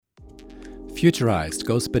Futurized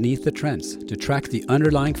goes beneath the trends to track the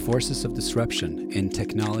underlying forces of disruption in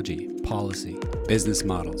technology, policy, business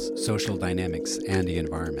models, social dynamics, and the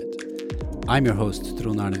environment. I'm your host,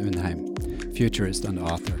 Trond Arne Undheim, futurist and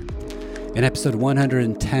author. In episode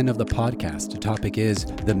 110 of the podcast, the topic is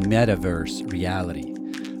the metaverse reality.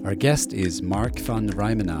 Our guest is Mark van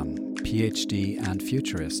Rijmenam, PhD and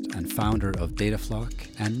futurist and founder of Dataflock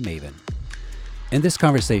and Maven. In this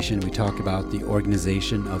conversation, we talk about the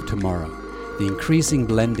organization of tomorrow, the increasing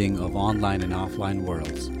blending of online and offline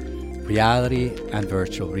worlds, reality and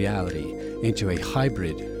virtual reality into a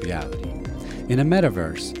hybrid reality. In a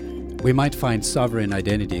metaverse, we might find sovereign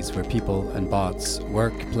identities where people and bots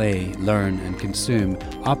work, play, learn, and consume,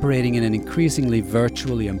 operating in an increasingly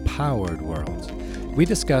virtually empowered world. We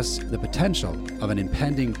discuss the potential of an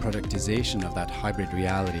impending productization of that hybrid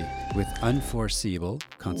reality with unforeseeable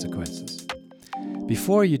consequences.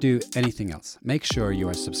 Before you do anything else, make sure you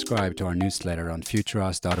are subscribed to our newsletter on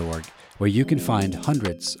futuros.org, where you can find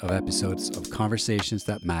hundreds of episodes of conversations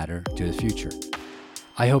that matter to the future.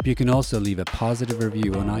 I hope you can also leave a positive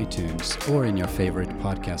review on iTunes or in your favorite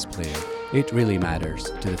podcast player. It really matters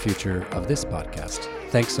to the future of this podcast.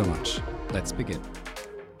 Thanks so much. Let's begin.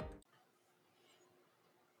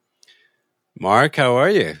 Mark, how are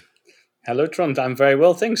you? Hello, Trond. I'm very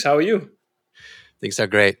well, thanks. How are you? Things are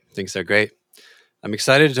great. I'm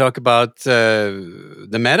excited to talk about the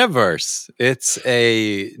metaverse. It's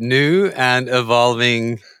a new and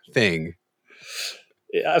evolving thing.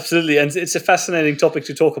 Yeah, absolutely. And it's a fascinating topic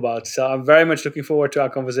to talk about. So I'm very much looking forward to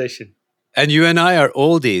our conversation. And you and I are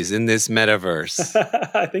oldies in this metaverse.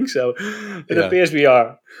 I think so. It appears we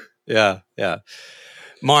are. Yeah.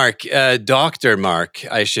 Mark, Dr. Mark,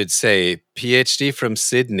 I should say, PhD from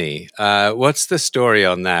Sydney. What's the story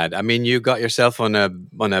on that? I mean, you got yourself on a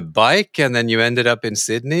bike and then you ended up in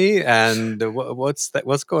Sydney. And what's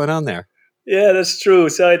going on there? Yeah, that's true.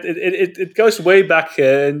 So it goes way back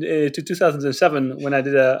to 2007 when I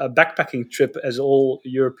did a backpacking trip, as all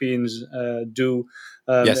Europeans do.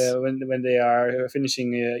 Yes. When they are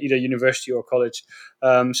finishing either university or college.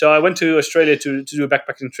 So I went to Australia to do a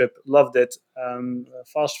backpacking trip, loved it.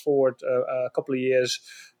 Fast forward a couple of years,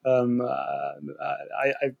 I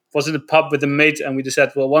was in a pub with a mate and we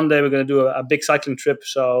decided, well, one day we're going to do a big cycling trip.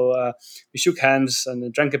 So we shook hands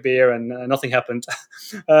and drank a beer and nothing happened.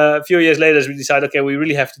 A few years later, we decided, okay, we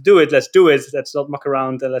really have to do it. Let's do it. Let's not muck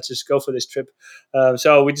around and let's just go for this trip.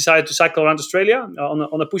 So we decided to cycle around Australia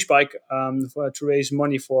on a push bike to raise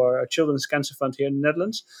money for a children's cancer fund here in the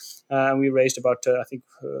Netherlands. And we raised about,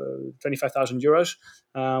 25,000 euros,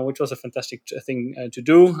 which was a fantastic thing to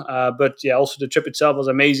do. But yeah, also the trip itself was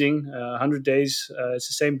amazing. 100 days. It's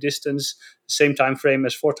the same distance, same time frame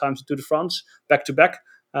as 4 times the Tour de France, back to back.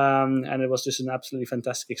 And it was just an absolutely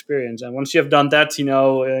fantastic experience. And once you have done that,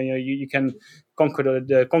 you can conquer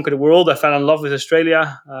the world. I fell in love with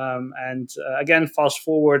Australia. Again, fast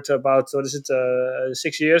forward about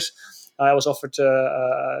 6 years. I was offered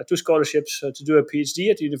 2 scholarships to do a PhD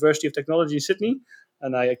at the University of Technology in Sydney,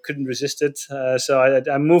 and I couldn't resist it. So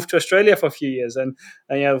I moved to Australia for a few years. And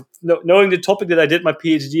knowing the topic that I did my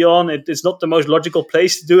PhD on, it's not the most logical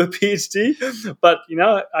place to do a PhD. But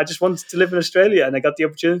I just wanted to live in Australia, and I got the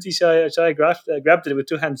opportunity, so I grabbed it with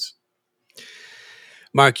 2 hands.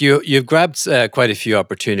 Mark, you've grabbed quite a few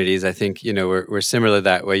opportunities. I think, we're similar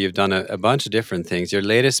that way. You've done a bunch of different things. Your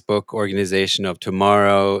latest book, Organization of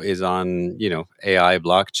Tomorrow, is on, AI,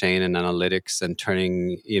 blockchain, and analytics, and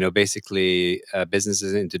turning, basically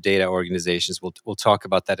businesses into data organizations. We'll talk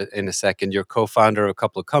about that in a second. You're co-founder of a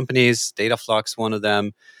couple of companies. Dataflock's one of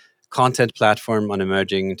them. Content platform on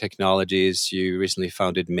emerging technologies. You recently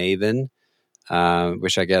founded Maven,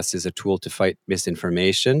 which I guess is a tool to fight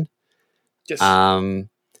misinformation. Yes.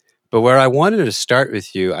 But where I wanted to start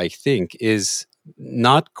with you, I think, is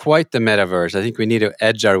not quite the metaverse. I think we need to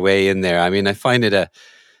edge our way in there. I mean, I find it a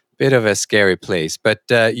bit of a scary place. But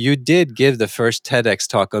you did give the first TEDx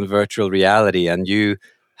talk on virtual reality, and you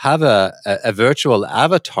have a virtual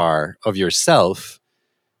avatar of yourself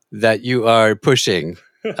that you are pushing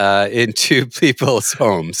into people's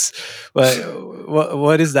homes.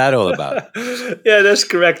 What is that all about? Yeah, that's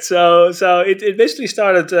correct. So it basically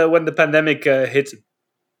started when the pandemic hit.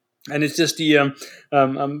 And it's just the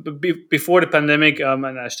before the pandemic, and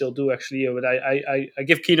I still do actually, but I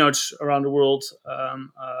give keynotes around the world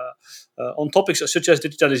on topics such as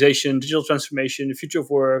digitalization, digital transformation, the future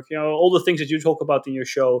of work, all the things that you talk about in your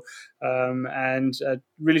show, and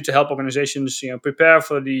really to help organizations, prepare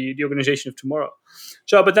for the organization of tomorrow.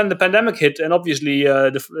 So, but then the pandemic hit, and obviously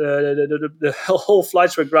the whole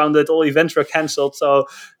flights were grounded, all events were cancelled. So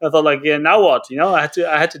I thought, now what?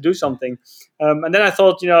 I had to do something. And then I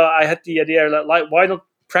thought, I had the idea, like, why not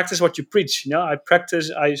practice what you preach? I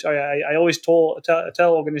always tell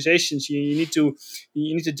organizations, you need to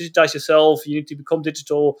digitize yourself, you need to become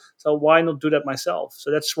digital. So why not do that myself? So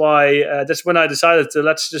that's when I decided to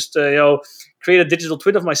let's just create a digital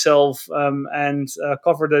twin of myself, and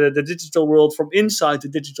cover the digital world from inside the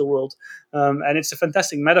digital world. And it's a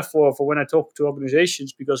fantastic metaphor for when I talk to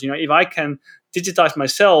organizations, because if I can digitize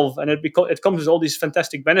myself, and it comes with all these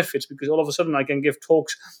fantastic benefits, because all of a sudden I can give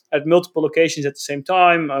talks at multiple locations at the same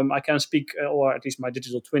time. I can speak, or at least my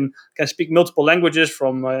digital twin can speak multiple languages,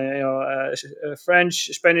 from French,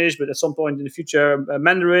 Spanish, but at some point in the future,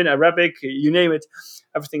 Mandarin, Arabic, you name it.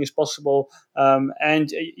 Everything is possible,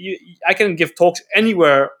 I can give talks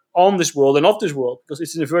anywhere on this world and of this world, because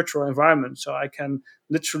it's in a virtual environment. So I can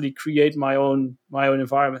literally create my own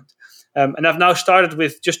environment. And I've now started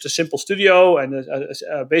with just a simple studio and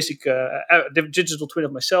a basic digital twin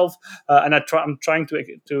of myself, and I'm trying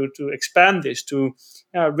to expand this to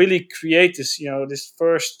really create this this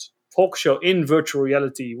first talk show in virtual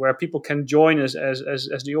reality, where people can join us as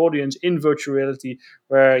the audience in virtual reality,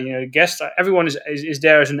 where the guests everyone is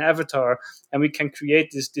there as an avatar, and we can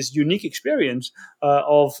create this unique experience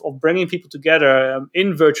of bringing people together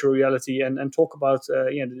in virtual reality, and talk about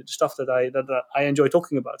the stuff that I enjoy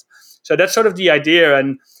talking about. So that's sort of the idea.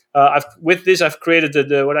 And I've created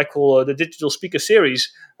what I call the digital speaker series,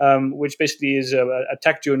 which basically is a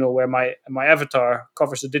tech journal where my avatar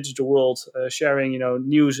covers the digital world, sharing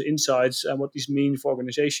news, insights, and what these mean for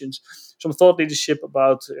organizations. Some thought leadership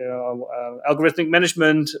about algorithmic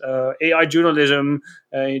management, AI journalism,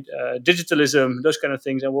 digitalism, those kind of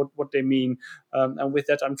things, and what they mean. And with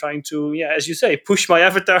that, I'm trying to, as you say, push my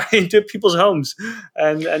avatar into people's homes.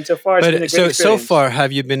 And so far, it's been a great experience. So far,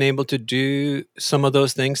 have you been able to do some of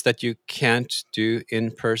those things that you can't do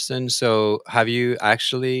in person? So have you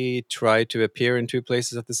actually tried to appear in two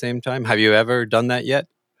places at the same time? Have you ever done that yet?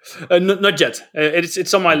 Not yet.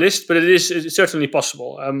 It's on my list, but it's certainly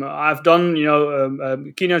possible. I've done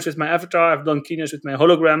keynotes with my avatar. I've done keynotes with my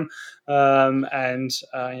hologram, and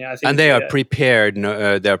I think. And they are prepared.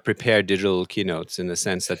 They're prepared digital keynotes in the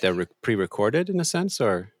sense that they're pre-recorded in a sense,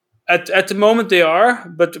 or. At the moment they are,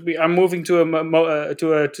 but I'm moving to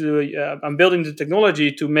I'm building the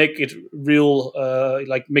technology to make it real,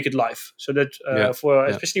 like make it live, so that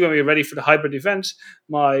especially when we're ready for the hybrid events,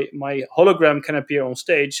 my hologram can appear on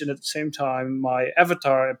stage, and at the same time my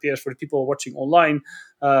avatar appears for the people watching online,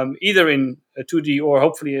 either in 2D or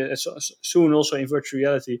hopefully soon also in virtual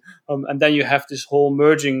reality, and then you have this whole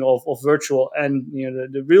merging of virtual and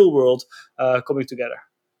the real world coming together.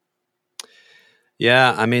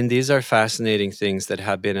 Yeah, I mean, these are fascinating things that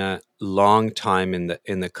have been a long time in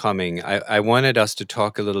the coming. I wanted us to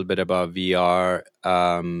talk a little bit about VR,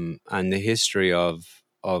 and the history of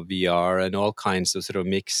VR and all kinds of sort of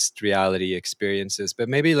mixed reality experiences. But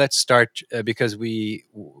maybe let's start because we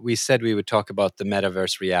said we would talk about the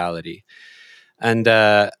metaverse reality. And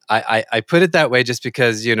I put it that way just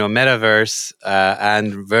because, metaverse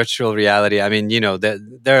and virtual reality, I mean,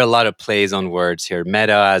 there are a lot of plays on words here.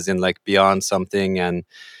 Meta as in like beyond something, and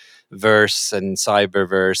verse and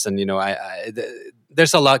cyberverse. And,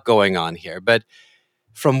 there's a lot going on here. But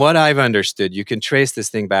from what I've understood, you can trace this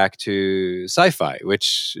thing back to sci-fi,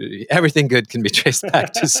 which everything good can be traced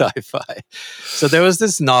back to sci-fi. So there was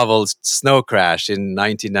this novel, Snow Crash, in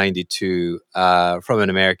 1992 from an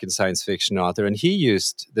American science fiction author, and he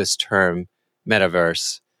used this term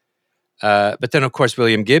metaverse. But then, of course,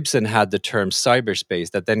 William Gibson had the term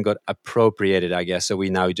cyberspace that then got appropriated, I guess. So we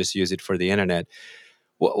now just use it for the internet.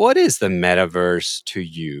 What is the metaverse to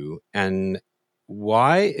you? And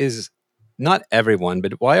why is... not everyone,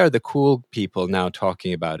 but why are the cool people now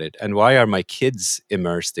talking about it? And why are my kids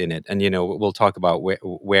immersed in it? And, we'll talk about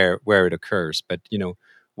where it occurs. But,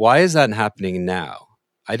 why is that happening now?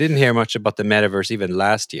 I didn't hear much about the metaverse even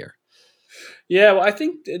last year. Yeah, well, I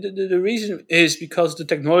think the reason is because the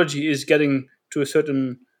technology is getting to a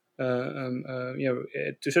certain,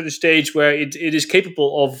 to a certain stage where it is capable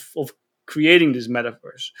of creating this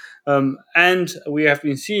metaverse, and we have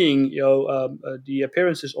been seeing the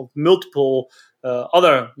appearances of multiple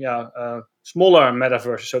other smaller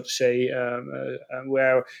metaverses, so to say,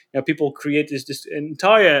 where people create this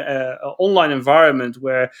entire online environment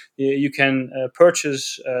where you can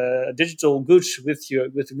purchase digital goods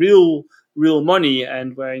with real money,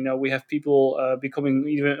 and where we have people becoming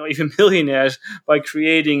even millionaires by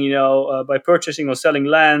creating by purchasing or selling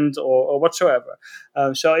land or whatsoever.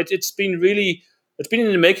 So it's been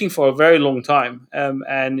in the making for a very long time,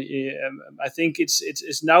 and I think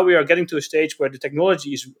it's now we are getting to a stage where the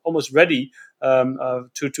technology is almost ready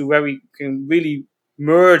to where we can really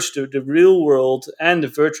merge the real world and the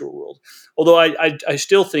virtual world. Although I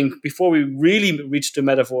still think before we really reach the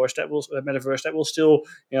metaverse, that will still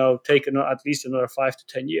take at least another 5 to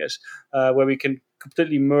 10 years, where we can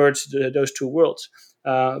completely merge those two worlds.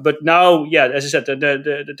 But now, yeah, as I said,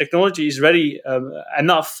 the technology is ready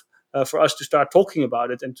enough for us to start talking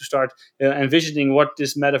about it and to start envisioning what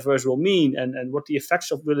this metaverse will mean and what the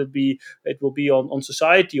effects of it will be on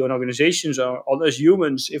society, on organizations, on us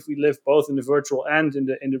humans if we live both in the virtual and in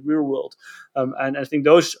the real world. And I think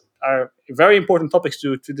those are very important topics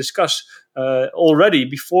to discuss already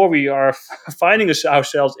before we are finding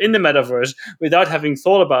ourselves in the metaverse without having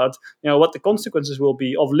thought about what the consequences will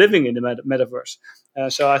be of living in the metaverse.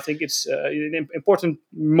 So I think it's an important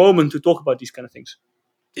moment to talk about these kind of things.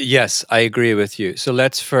 Yes, I agree with you. So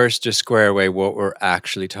let's first just square away what we're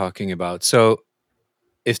actually talking about. So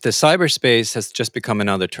if the cyberspace has just become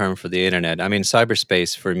another term for the internet, I mean,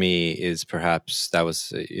 cyberspace for me is perhaps that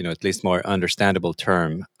was, at least more understandable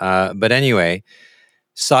term. But anyway,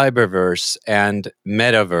 cyberverse and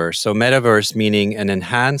metaverse. So metaverse meaning an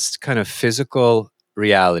enhanced kind of physical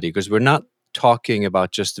reality, because we're not talking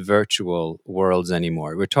about just virtual worlds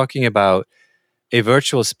anymore. We're talking about a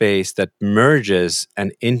virtual space that merges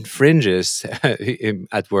and infringes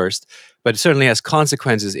at worst, but certainly has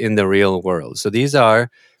consequences in the real world. So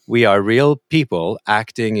we are real people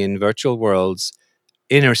acting in virtual worlds,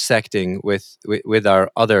 intersecting with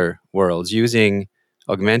our other worlds using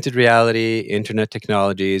augmented reality, internet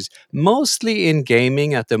technologies, mostly in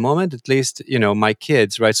gaming at the moment, at least, my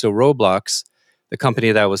kids, right? So Roblox, the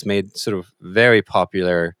company that was made sort of very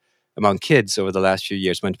popular among kids over the last few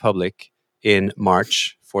years, went public in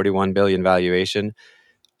March, 41 billion valuation.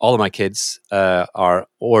 All of my kids are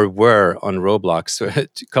or were on Roblox. So a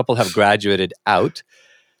couple have graduated out.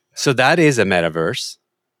 So that is a metaverse.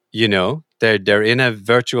 They're in a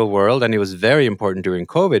virtual world, and it was very important during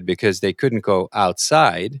COVID because they couldn't go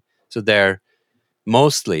outside. So they're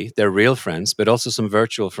real friends, but also some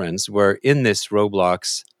virtual friends were in this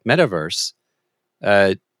Roblox metaverse,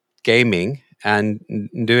 gaming and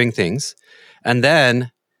doing things. And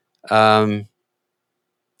then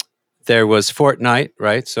there was Fortnite,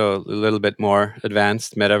 right? So a little bit more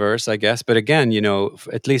advanced metaverse, I guess. But again,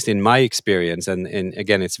 at least in my experience, and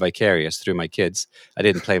again, it's vicarious through my kids. I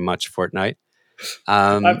didn't play much Fortnite.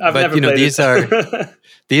 I've but never played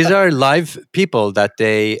these are live people that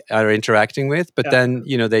they are interacting with. But then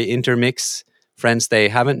they intermix friends they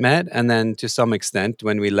haven't met, and then to some extent,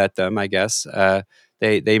 when we let them, I guess,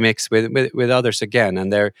 they mix with others again.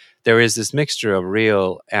 And there is this mixture of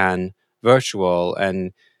real and virtual,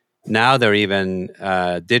 and now they're even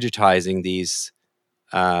digitizing these,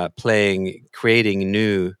 creating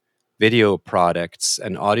new video products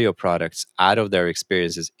and audio products out of their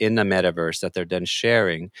experiences in the metaverse that they're then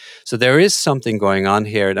sharing. So there is something going on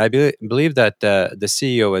here. And I believe that the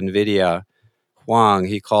CEO of NVIDIA, Huang,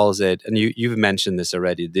 he calls it, and you've mentioned this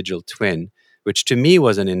already, digital twin, which to me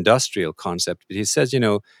was an industrial concept. But he says,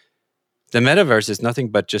 the metaverse is nothing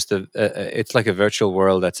but just it's like a virtual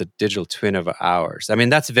world that's a digital twin of ours. I mean,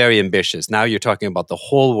 that's very ambitious. Now you're talking about the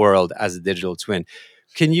whole world as a digital twin.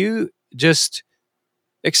 Can you just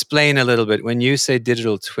explain a little bit when you say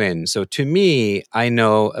digital twin? So to me, I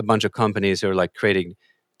know a bunch of companies who are like creating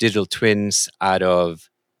digital twins out of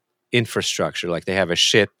infrastructure. Like they have a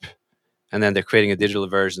ship and then they're creating a digital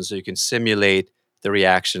version so you can simulate the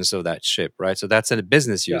reactions of that ship, right? So that's a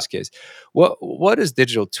business use case. What does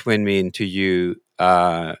digital twin mean to you,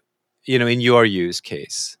 in your use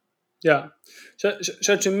case? Yeah.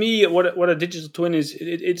 So to me, what a digital twin is,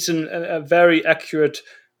 it's a very accurate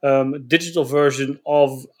digital version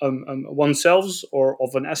of oneself or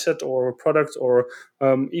of an asset or a product or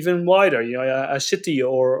even wider, a city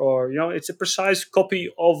or it's a precise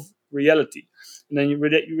copy of reality. And then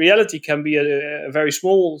reality can be a very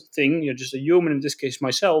small thing, just a human, in this case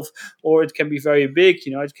myself, or it can be very big,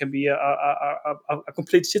 it can be a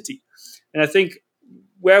complete city. And I think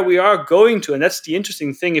where we are going to, and that's the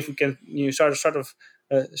interesting thing, if we can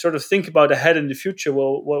sort of think about ahead in the future.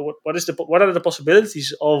 Well, what are the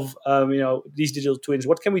possibilities of these digital twins?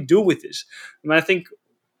 What can we do with this? I mean, I think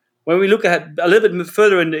when we look at a little bit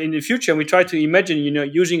further in the future, and we try to imagine,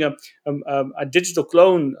 using a digital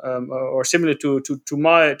clone or similar to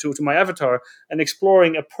my avatar, and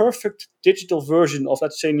exploring a perfect digital version of,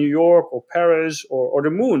 let's say, New York or Paris or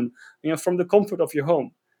the moon, from the comfort of your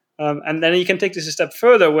home. And then you can take this a step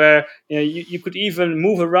further, where you could even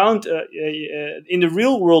move around in the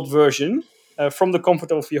real world version from the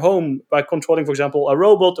comfort of your home by controlling, for example, a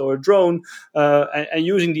robot or a drone, and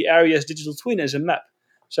using the area's digital twin as a map.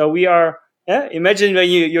 So we are Yeah, imagine when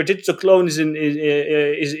your digital clone is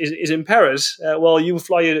in Paris. Well, you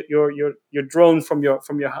fly your drone from your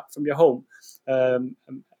home, and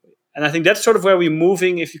I think that's sort of where we're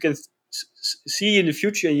moving. If you can see in the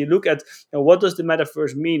future and you look at what does the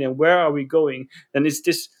metaverse mean and where are we going, then it's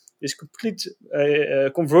this complete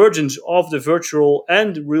convergence of the virtual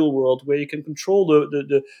and the real world, where you can control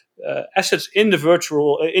the assets in the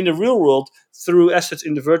virtual in the real world through assets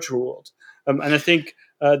in the virtual world. And I think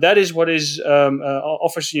that is what is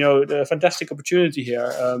offers a fantastic opportunity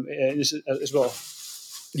here as well.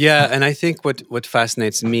 Yeah, and I think what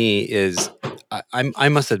fascinates me is I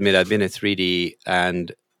must admit I've been a 3D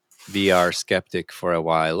and VR skeptic for a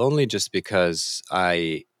while, only just because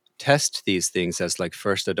I test these things as like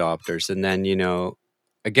first adopters, and then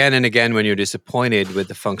again and again when you're disappointed with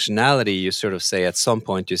the functionality, you sort of say at some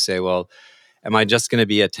point you say, well, am I just going to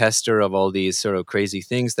be a tester of all these sort of crazy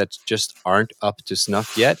things that just aren't up to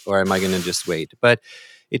snuff yet, or am I going to just wait? But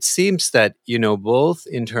it seems that, both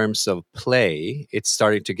in terms of play, it's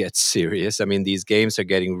starting to get serious. I mean, these games are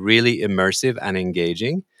getting really immersive and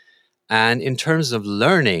engaging. And in terms of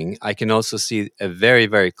learning, I can also see a very,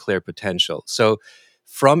 very clear potential. So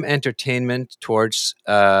from entertainment towards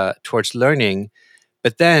learning,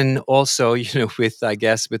 but then also, with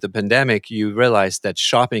the pandemic, you realize that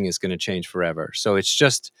shopping is going to change forever. So it's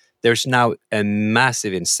just there's now a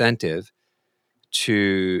massive incentive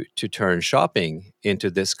to turn shopping into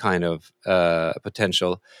this kind of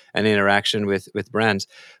potential and interaction with brands.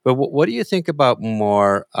 But what do you think about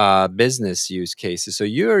more business use cases? So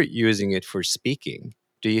you're using it for speaking.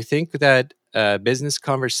 Do you think that business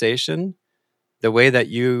conversation, the way that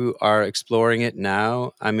you are exploring it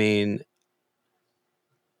now, I mean,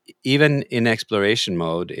 even in exploration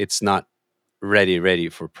mode, it's not ready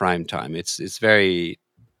for prime time. It's very,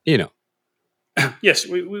 Yes,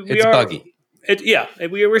 we it's are. buggy.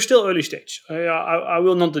 We're still early stage. I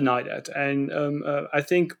will not deny that, and I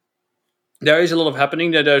think there is a lot of happening.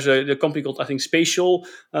 There's a company called, I think, Spatial,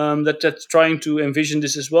 that's trying to envision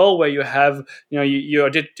this as well, where you have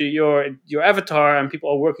your avatar and people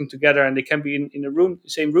are working together, and they can be in the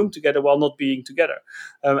same room together while not being together.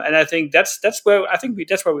 And I think that's where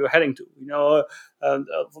we were heading to.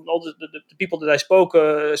 From all the people that I spoke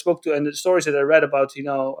to, and the stories that I read about,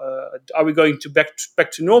 are we going to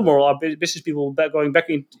back to normal? Are business people going back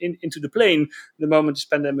into the plane the moment this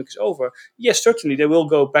pandemic is over? Yes, certainly they will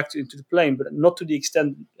go back into the plane, but not to the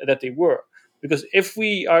extent that they were. Because if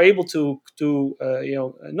we are able to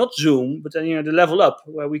not Zoom, but then the level up,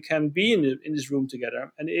 where we can be in this room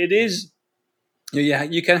together, and it is. Yeah,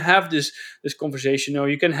 you can have this conversation, or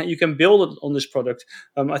you can build it on this product.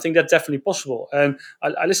 I think that's definitely possible. And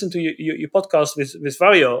I listened to your podcast with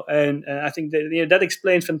Vario, and I think that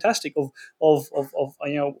explains fantastic of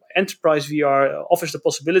enterprise VR offers the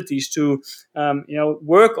possibilities to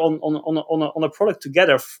work on a product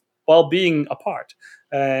together while being apart.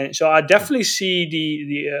 So I definitely see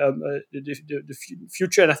the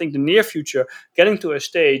future, and I think the near future, getting to a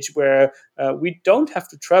stage where we don't have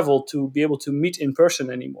to travel to be able to meet in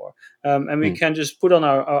person anymore, and we can just put on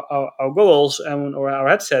our goggles or our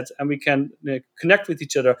headset, and we can connect with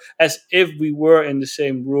each other as if we were in the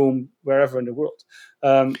same room wherever in the world.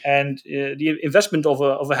 And the investment of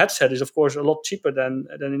a headset is, of course, a lot cheaper than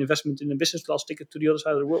an investment in a business class ticket to the other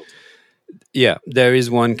side of the world. Yeah, there is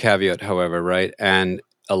one caveat, however, right? And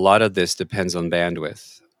a lot of this depends on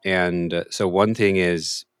bandwidth. And so one thing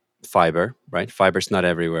is fiber, right? Fiber's not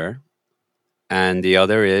everywhere. And the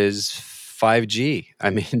other is 5G. I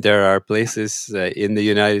mean, there are places in the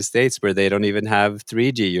United States where they don't even have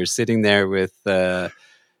 3G. You're sitting there with,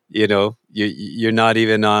 you're not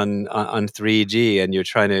even on 3G, and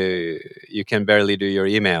you can barely do your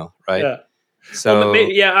email, right? Yeah. So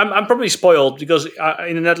I'm probably spoiled because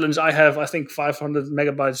in the Netherlands I have, I think, 500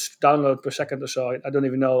 megabytes download per second or so. I don't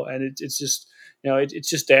even know, and it's just it's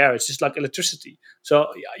just there. It's just like electricity. So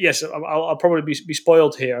yes, I'll probably be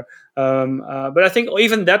spoiled here, but I think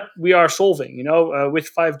even that we are solving. With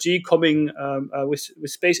 5G coming, with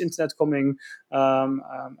space internet coming,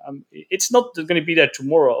 it's not going to be there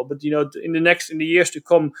tomorrow, but in the years to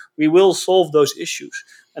come, we will solve those issues.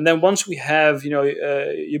 And then once we have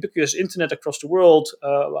ubiquitous internet across the world,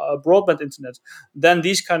 broadband internet, then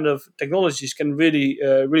these kind of technologies can really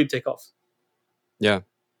take off. Yeah.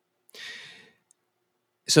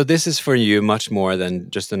 So this is for you much more than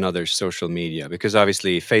just another social media, because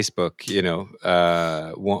obviously Facebook,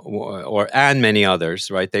 and many others,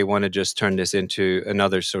 right? They want to just turn this into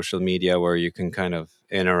another social media where you can kind of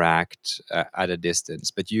interact at a distance.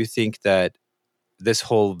 But you think that this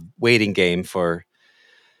whole waiting game for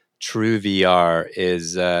true VR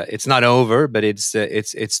is it's not over, but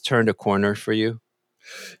it's turned a corner for you?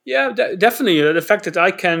 Yeah, definitely. The fact that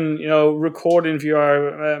I can, record in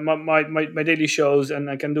VR my daily shows, and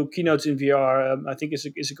I can do keynotes in VR, I think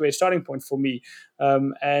is a great starting point for me.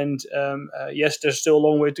 Yes, there's still a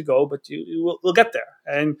long way to go, but we'll get there.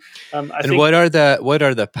 And I And think, what are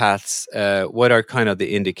the paths? What are kind of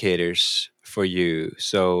the indicators for you?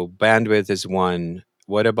 So bandwidth is one.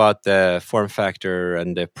 What about the form factor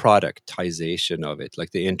and the productization of it,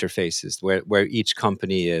 like the interfaces, where each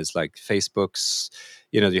company is, like Facebook's,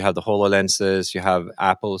 you have the HoloLenses, you have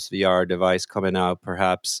Apple's VR device coming out,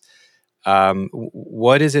 perhaps.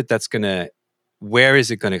 What is it that's where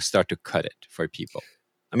is it gonna start to cut it for people?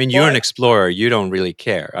 I mean, you're well, an explorer. You don't really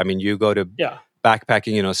care. I mean, you go to yeah.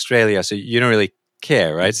 backpacking in Australia, so you don't really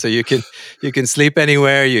care, right? So you can sleep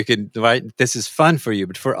anywhere. You can, right. This is fun for you,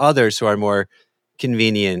 but for others who are more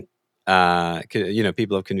convenient,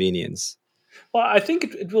 people of convenience. Well, I think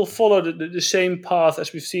it will follow the same path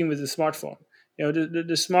as we've seen with the smartphone.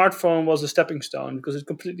 The smartphone was a stepping stone because it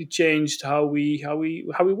completely changed how we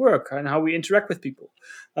work and how we interact with people.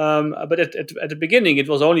 But at the beginning, it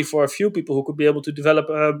was only for a few people who could be able to develop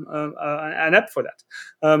an app for that.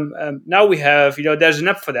 Now we have, there's an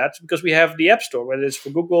app for that because we have the App Store, whether it's for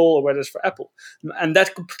Google or whether it's for Apple, and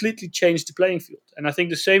that completely changed the playing field. And I think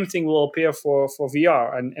the same thing will appear for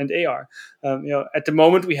VR and AR. At the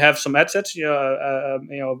moment we have some headsets.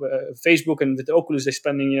 Facebook and with the Oculus, they're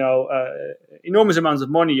spending enormous amounts of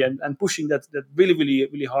money and pushing that really really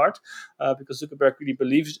really hard because Zuckerberg really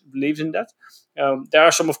believes in that. There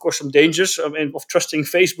are of course some dangers of trusting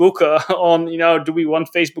Facebook on do we want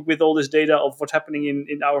Facebook with all this data of what's happening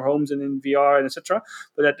in our homes and in VR and etc.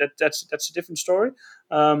 But that's a different story.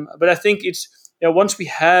 But I think it's once we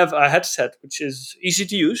have a headset which is easy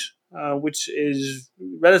to use, which is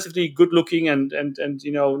relatively good looking and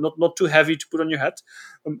not too heavy to put on your head,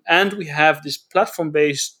 and we have this platform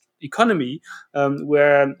based economy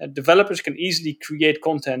where developers can easily create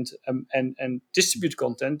content and distribute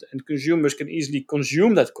content, and consumers can easily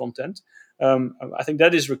consume that content. I think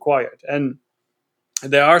that is required. And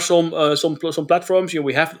there are some platforms.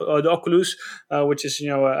 We have the Oculus, which is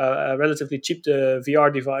a relatively cheap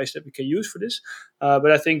VR device that we can use for this.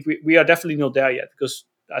 But I think we are definitely not there yet because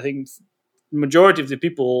I think majority of the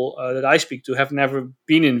people that I speak to have never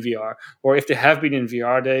been in VR, or if they have been in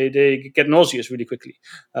VR, they get nauseous really quickly.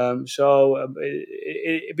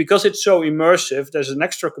 Because it's so immersive, there's an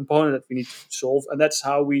extra component that we need to solve, and that's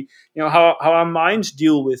how how our minds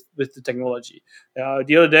deal with the technology.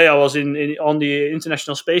 The other day, I was on the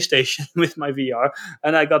International Space Station with my VR,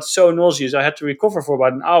 and I got so nauseous I had to recover for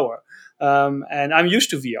about an hour. And I'm used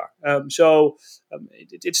to VR,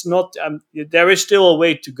 it's not. There is still a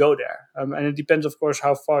way to go there, and it depends, of course,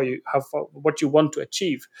 how far what you want to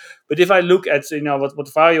achieve. But if I look at what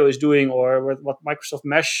Vario is doing, or what Microsoft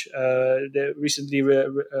Mesh recently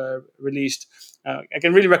released, I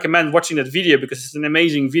can really recommend watching that video because it's an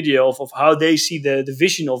amazing video of how they see the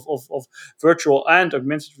vision of virtual and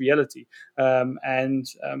augmented reality.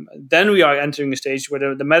 Then we are entering a stage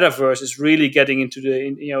where the metaverse is really getting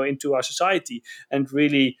into our society and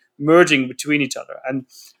really merging between each other. And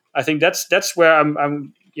I think that's where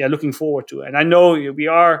I'm looking forward to. And I know we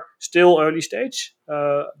are still early stage,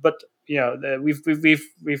 but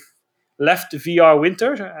we've left the VR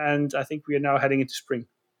winter, and I think we are now heading into spring.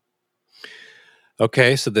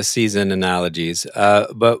 Okay, so the season analogies.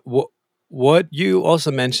 But what you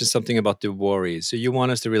also mentioned something about the worries. So you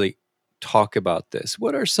want us to really talk about this.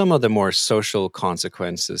 What are some of the more social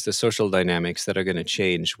consequences, the social dynamics that are going to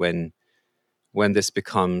change when this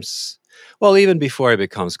becomes, well, even before it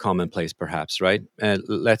becomes commonplace, perhaps, right?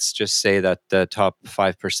 Let's just say that the top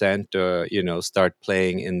 5%, start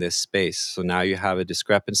playing in this space. So now you have a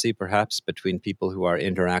discrepancy, perhaps, between people who are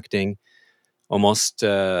interacting almost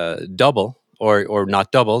double, or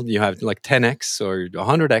not double. You have like 10x or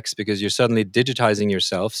 100x because you're suddenly digitizing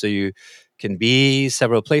yourself. So you can be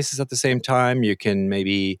several places at the same time. You can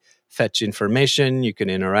maybe fetch information. You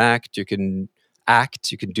can interact. You can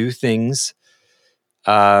act. You can do things.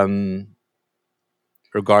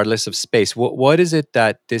 Regardless of space. What is it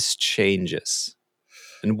that this changes,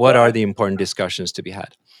 and what are the important discussions to be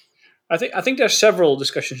had? I think there's several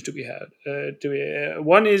discussions to be had.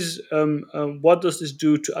 One is what does this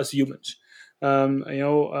do to us humans?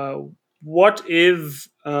 What if,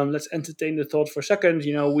 let's entertain the thought for a second,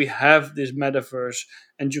 we have this metaverse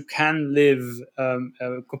and you can live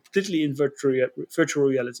completely in virtual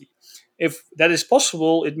reality. If that is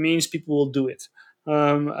possible, it means people will do it.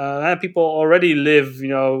 People already live,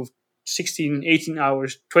 16, 18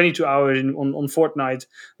 hours, 22 hours on Fortnite.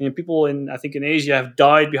 People I think in Asia have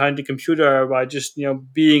died behind the computer by just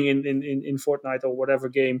being in Fortnite or whatever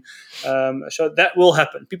game. So that will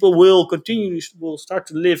happen. People will start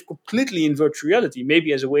to live completely in virtual reality,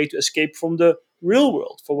 maybe as a way to escape from the real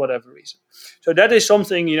world for whatever reason. So that is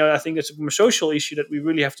something, I think it's a social issue that we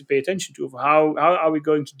really have to pay attention to. How are we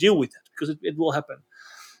going to deal with that? Because it will happen.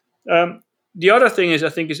 The other thing is, I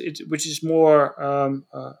think, which is more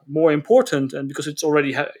important, and because it's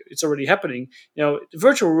already happening. The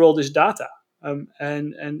virtual world is data,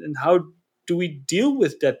 and how do we deal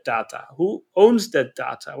with that data? Who owns that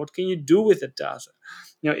data? What can you do with that data?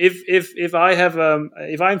 If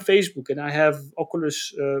I'm Facebook and I have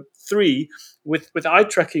Oculus 3 with eye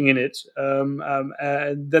tracking in it,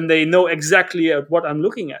 then they know exactly what I'm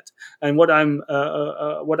looking at and what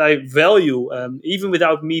what I value, even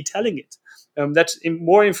without me telling it. That's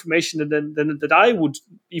more information than that I would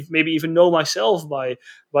maybe even know myself by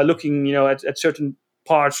looking at certain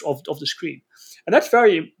parts of the screen. And that's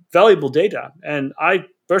very valuable data. And I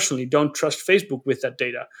personally don't trust Facebook with that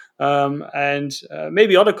data. And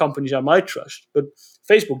maybe other companies I might trust, but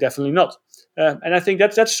Facebook definitely not. And I think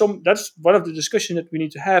that's one of the discussions that we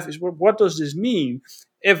need to have is what does this mean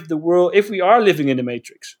if we are living in the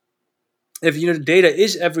matrix? If the data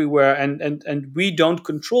is everywhere and we don't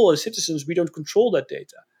control, as citizens, we don't control that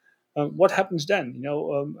data. What happens then?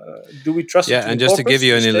 Do we trust? Yeah, and just to give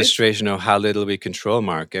you an illustration of how little we control,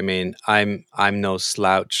 Mark. I mean, I'm no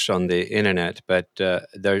slouch on the internet, but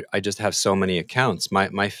I just have so many accounts. My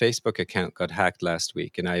Facebook account got hacked last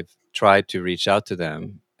week, and I've tried to reach out to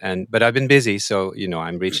them, but I've been busy, so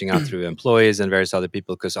I'm reaching out through employees and various other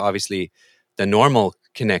people because obviously the normal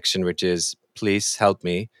connection, which is please help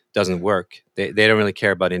me, doesn't work. They don't really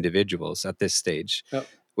care about individuals at this stage. Yep.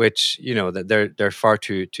 Which that they're far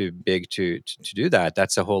too big to do that.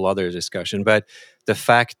 That's a whole other discussion. But the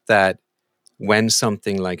fact that when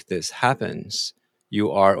something like this happens, you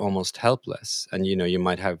are almost helpless, and you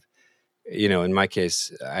might have, in my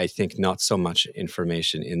case, I think not so much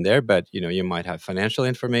information in there, but you might have financial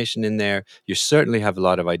information in there. You certainly have a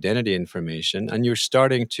lot of identity information, and you're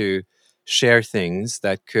starting to share things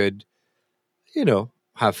that could,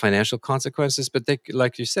 have financial consequences, but they,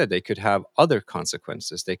 like you said, they could have other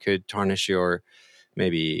consequences. They could tarnish your,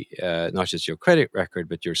 maybe not just your credit record,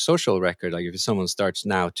 but your social record. Like if someone starts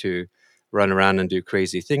now to run around and do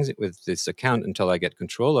crazy things with this account until I get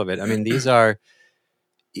control of it. I mean, these are,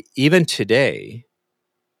 even today,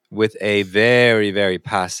 with a very, very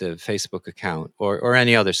passive Facebook account or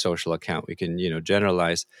any other social account, we can,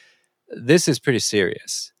 generalize, this is pretty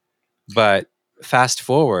serious. But fast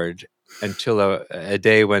forward until a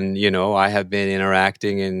day when I have been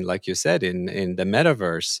interacting in, like you said, in the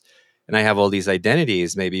metaverse, and I have all these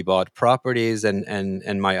identities, maybe bought properties,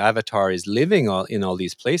 and my avatar is living in all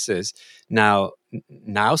these places. Now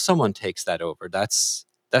someone takes that over. That's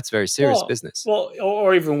very serious business. Well,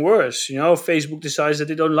 or even worse, Facebook decides that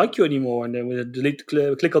they don't like you anymore, and then with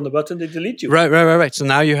a click on the button, they delete you. Right. So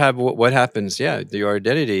now you have what happens? Yeah, your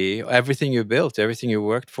identity, everything you built, everything you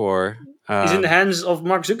worked for, is in the hands of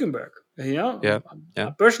Mark Zuckerberg. Yeah.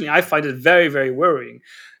 Personally, I find it very, very worrying.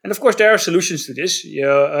 And of course, there are solutions to this.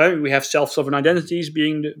 We have self-sovereign identities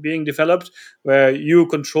being developed, where you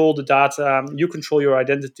control the data, you control your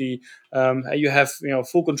identity, and you have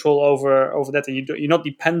full control over that, and you're not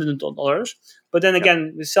dependent on others. But then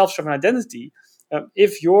again, with self-sovereign identity,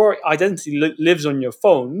 if your identity lives on your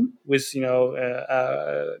phone with the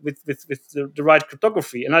right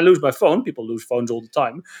cryptography, and I lose my phone, people lose phones all the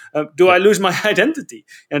time. I lose my identity?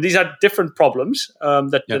 And these are different problems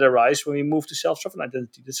that arise when we move to self-sovereign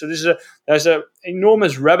identity. So there's an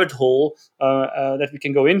enormous rabbit hole that we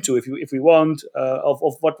can go into if we want of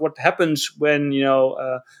what happens when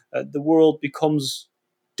the world becomes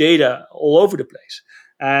data all over the place.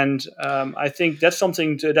 And I think that's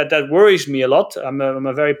something that worries me a lot. I'm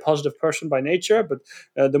a very positive person by nature, but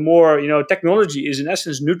the more, technology is in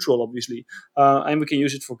essence neutral, obviously, and we can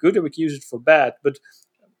use it for good or we can use it for bad. But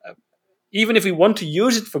even if we want to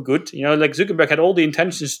use it for good, like Zuckerberg had all the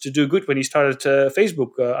intentions to do good when he started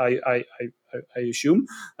Facebook, I assume,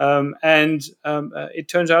 and it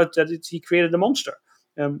turns out that he created a monster,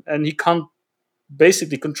 and he can't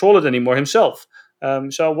basically control it anymore himself.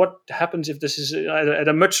 So what happens if this is at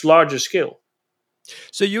a much larger scale?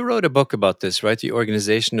 So you wrote a book about this, right? The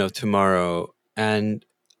Organization of Tomorrow. And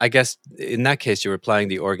I guess in that case, you're applying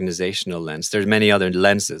the organizational lens. There's many other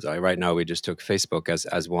lenses. Right now, we just took Facebook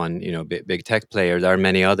as one, big tech player. There are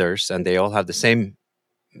many others, and they all have the same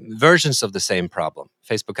versions of the same problem.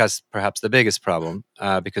 Facebook has perhaps the biggest problem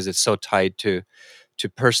because it's so tied to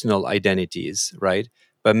personal identities, right?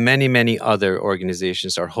 but many other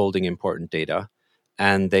organizations are holding important data,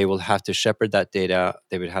 and they will have to shepherd that data.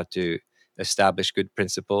 They would have to establish good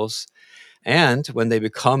principles. And when they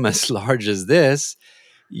become as large as this,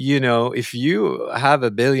 if you have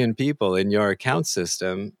 1 billion people in your account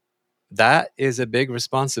system, that is a big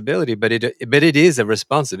responsibility. But it is a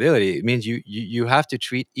responsibility. It means you have to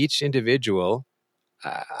treat each individual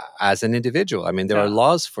as an individual. I mean, there are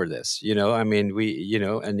laws for this. I mean,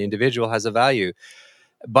 an individual has a value.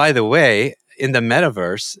 By the way, in the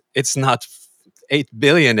metaverse, it's not 8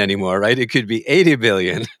 billion anymore, right? It could be 80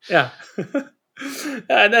 billion. Yeah.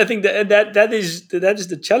 And I think that is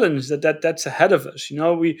the challenge that's ahead of us.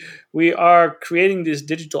 We are creating these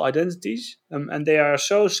digital identities, and they are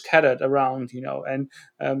so scattered around. And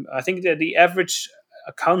I think that the average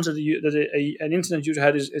account that an internet user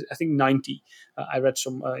had is I think 90. I read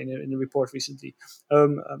some in a report recently.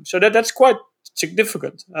 So that's quite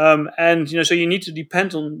significant. And so you need to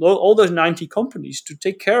depend on all those 90 companies to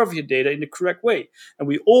take care of your data in the correct way. And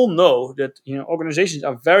we all know that organizations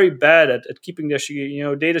are very bad at keeping their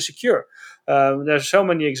data secure. There's so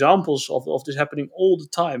many examples of this happening all the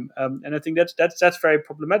time, and I think that's very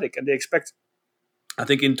problematic. And they expect, I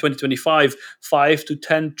think, in 2025, $5 to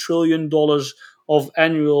 $10 trillion of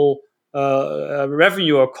annual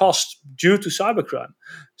revenue or cost due to cybercrime.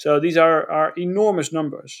 So these are enormous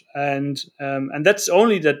numbers, and that's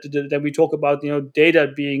only that we talk about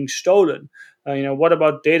data being stolen. What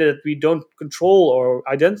about data that we don't control, or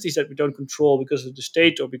identities that we don't control because of the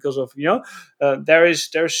state or because of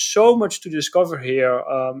there's so much to discover here,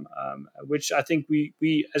 which I think we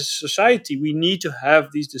as a society we need to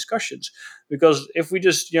have these discussions, because if we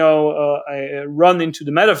just run into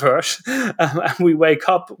the metaverse and we wake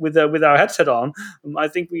up with our headset on, I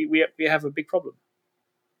think we have a big problem.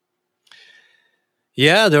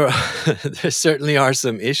 Yeah, there certainly are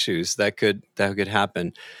some issues that could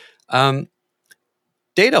happen.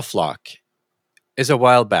 Dataflock is a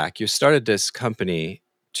while back. You started this company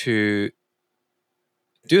to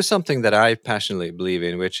do something that I passionately believe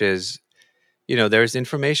in, which is, there's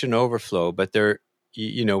information overflow, but we're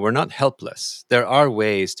not helpless. There are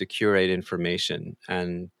ways to curate information,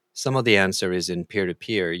 and some of the answer is in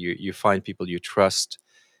peer-to-peer. You find people you trust,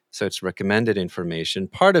 so it's recommended information.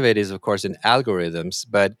 Part of it is, of course, in algorithms,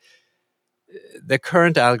 but the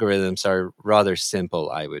current algorithms are rather simple,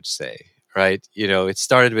 I would say. Right? It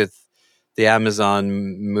started with the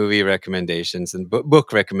Amazon movie recommendations and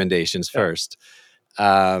book recommendations first.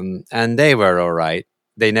 And they were all right.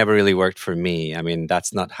 They never really worked for me. I mean,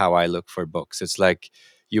 that's not how I look for books. It's like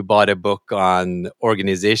you bought a book on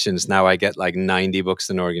organizations. Now I get like 90 books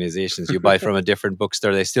on organizations. You buy from a different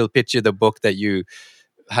bookstore. They still pitch you the book that you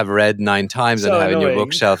have read 9 times and have in your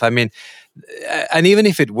bookshelf. I mean, and even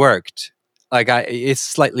if it worked, it's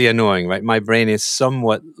slightly annoying, right? My brain is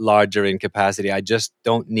somewhat larger in capacity. I just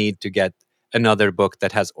don't need to get another book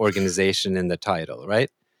that has organization in the title, right?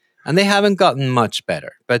 And they haven't gotten much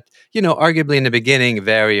better. But, arguably in the beginning,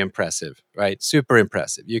 very impressive, right? Super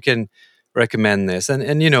impressive. You can recommend this.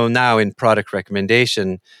 And now in product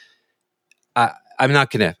recommendation, I'm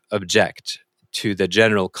not going to object to the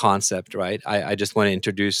general concept, right? I just want to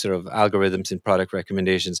introduce sort of algorithms in product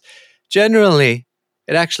recommendations. Generally,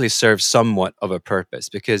 it actually serves somewhat of a purpose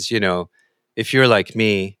because, if you're like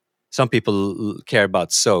me, some people care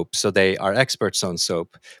about soap, so they are experts on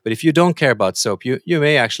soap. But if you don't care about soap, you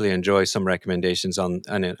may actually enjoy some recommendations on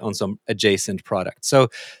some adjacent products. So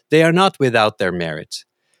they are not without their merit.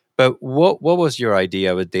 But what was your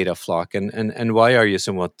idea with Dataflock, and why are you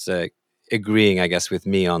somewhat agreeing, I guess, with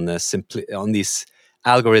me on on these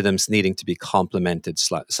algorithms needing to be complemented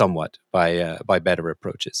somewhat by better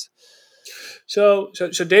approaches? So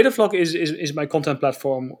Dataflock is my content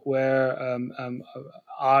platform where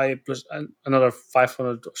I plus another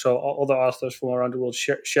 500 or so other authors from around the world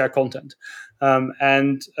share content,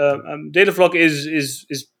 and Dataflock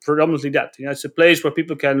is predominantly that. It's a place where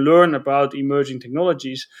people can learn about emerging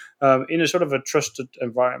technologies in a sort of a trusted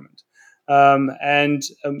environment. I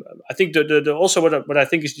think also what I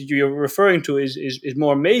think is you're referring to is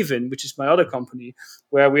more Maven, which is my other company,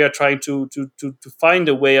 where we are trying to find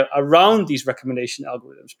a way around these recommendation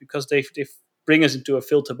algorithms because they bring us into a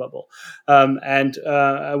filter bubble.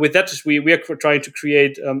 With that, we are trying to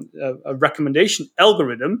create a recommendation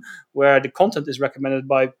algorithm where the content is recommended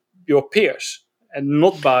by your peers and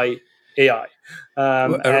not by AI.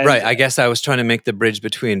 Right. I guess I was trying to make the bridge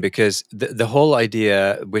between, because the whole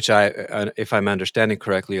idea, which if I'm understanding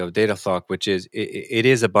correctly, of Dataflock, which is it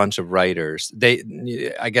is a bunch of writers.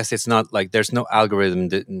 I guess it's not like there's no algorithm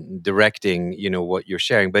directing what you're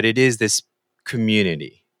sharing, but it is this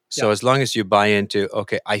community, So as long as you buy into,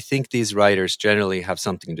 okay, I think these writers generally have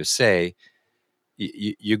something to say,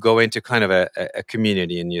 you go into kind of a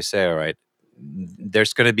community and you say, all right,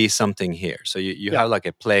 there's going to be something here. So you have like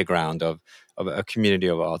a playground of a community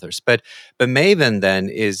of authors. But Maven then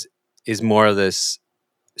is more of this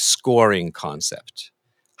scoring concept.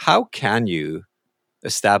 How can you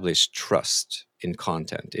establish trust in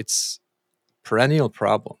content? It's a perennial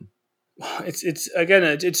problem. It's again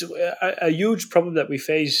it's a huge problem that we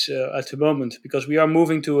face at the moment, because we are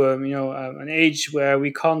moving to an age where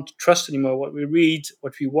we can't trust anymore what we read,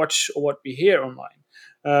 what we watch, or what we hear online.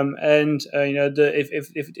 If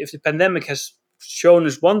the pandemic has shown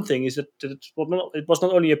us one thing, is that it was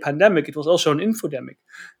not only a pandemic, it was also an infodemic.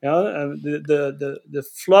 The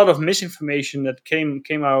flood of misinformation that came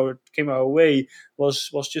our way was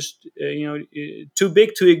just too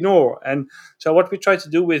big to ignore. And so what we try to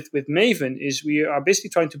do with Maven is we are basically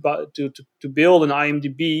trying to build an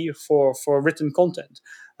IMDb for written content,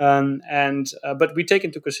 but we take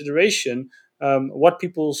into consideration what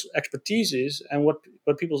people's expertise is and what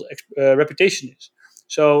people's reputation is.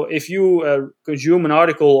 So if you consume an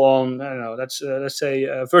article on, I don't know, let's say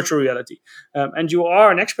virtual reality, and you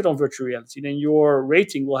are an expert on virtual reality, then your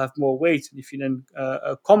rating will have more weight. And if you then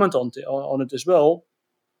comment on it as well,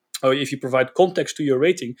 or if you provide context to your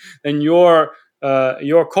rating, then your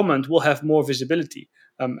comment will have more visibility.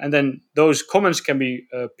 And then those comments can be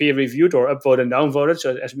peer reviewed or upvoted and downvoted,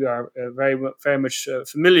 so as we are very very much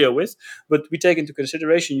familiar with. But we take into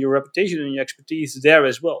consideration your reputation and your expertise there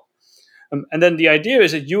as well. And then the idea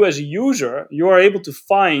is that you, as a user, you are able to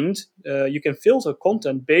find, you can filter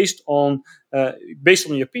content based on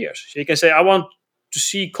your peers. So you can say, I want to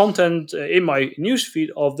see content in my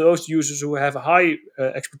newsfeed of those users who have a high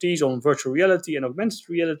expertise on virtual reality and augmented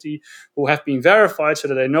reality, who have been verified so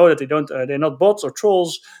that I know that they're not bots or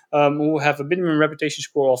trolls, who have a minimum reputation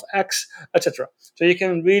score of X, etc. So you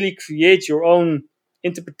can really create your own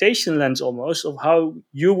interpretation lens almost of how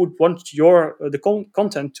you would want the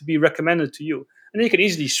content to be recommended to you, and then you can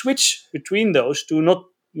easily switch between those to not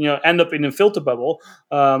end up in a filter bubble.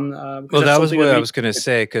 Well, that was what I was going to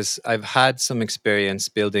say, because I've had some experience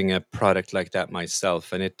building a product like that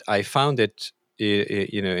myself, and I found it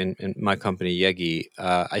in my company Yegi,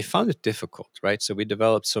 I found it difficult, right? So we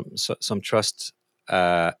developed some trust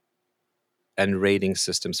and rating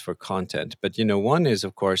systems for content. But, one is,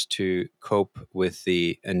 of course, to cope with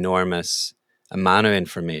the enormous amount of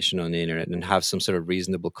information on the internet and have some sort of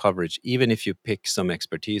reasonable coverage, even if you pick some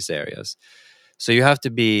expertise areas. So you have to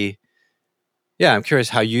be, I'm curious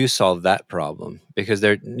how you solve that problem, because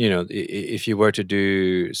if you were to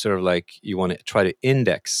do sort of like, you want to try to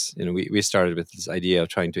index, we started with this idea of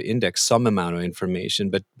trying to index some amount of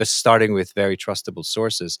information, but starting with very trustable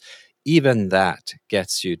sources, even that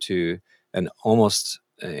gets you to an almost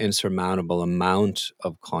insurmountable amount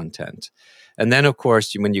of content. And then, of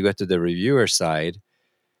course, when you get to the reviewer side,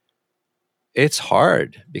 it's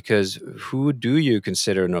hard, because who do you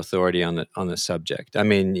consider an authority on the subject? I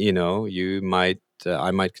mean,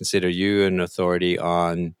 I might consider you an authority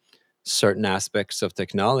on certain aspects of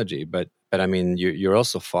technology, but I mean, you're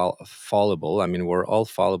also fallible. I mean, we're all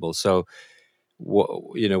fallible. So,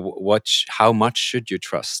 how much should you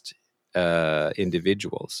trust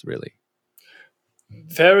individuals, really?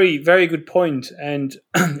 Very, very good point. And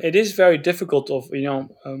it is very difficult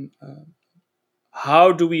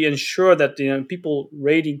how do we ensure that people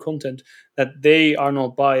rating content, that they are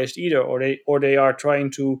not biased either, or they are trying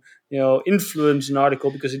to influence an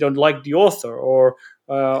article because they don't like the author, or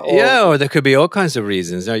there could be all kinds of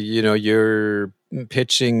reasons. You're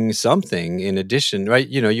pitching something in addition, right?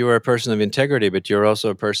 You are a person of integrity, but you're also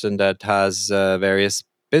a person that has various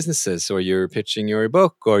businesses, or you're pitching your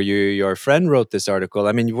book, or your friend wrote this article.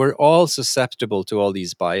 I mean, we're all susceptible to all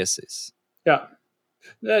these biases. Yeah.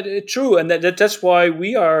 True, and that's why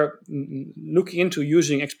we are looking into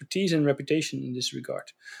using expertise and reputation in this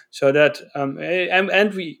regard. So that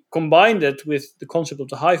and we combine that with the concept of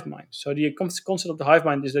the hive mind. So the concept of the hive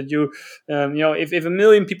mind is that if 1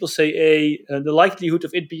 million people say A, the likelihood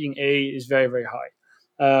of it being A is very, very high.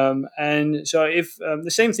 And so if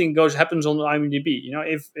the same thing happens on IMDb,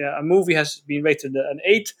 if a movie has been rated an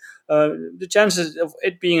 8, the chances of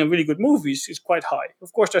it being a really good movie is quite high.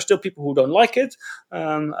 Of course, there's still people who don't like it,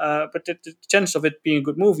 but the chance of it being a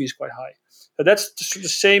good movie is quite high. So that's the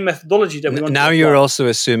same methodology that we want. Now you're also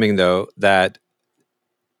assuming, though, that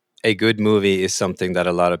a good movie is something that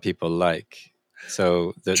a lot of people like.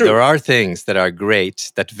 So there are things that are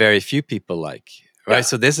great that very few people like. Right. Yeah.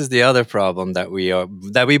 So this is the other problem that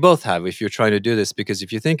we both have if you're trying to do this, because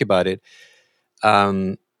if you think about it,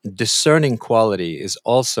 discerning quality is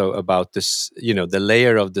also about this, the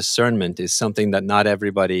layer of discernment is something that not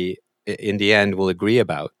everybody in the end will agree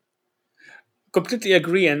about. Completely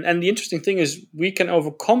agree. And the interesting thing is we can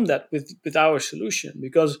overcome that with our solution,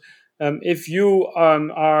 because if you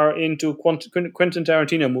are into Quentin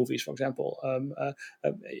Tarantino movies, for example,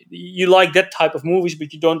 you like that type of movies,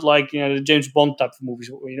 but you don't like the James Bond type of movies,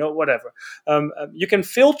 whatever. You can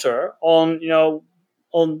filter on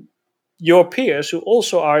your peers who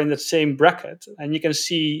also are in that same bracket, and you can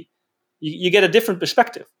see you get a different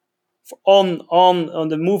perspective on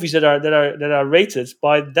the movies that are rated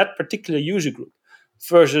by that particular user group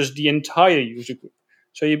versus the entire user group.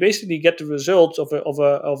 So you basically get the results of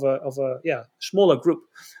a smaller group,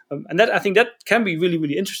 and that I think that can be really,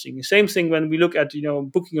 really interesting. The same thing when we look at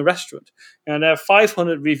booking a restaurant, and there are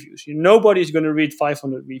 500 reviews. Nobody is going to read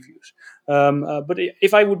 500 reviews, but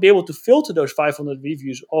if I would be able to filter those 500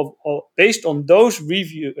 reviews of based on those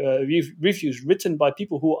reviews written by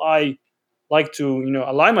people who I like to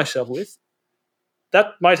align myself with,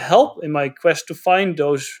 that might help in my quest to find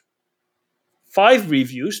those 5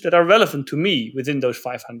 reviews that are relevant to me within those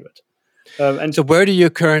 500. And so where do you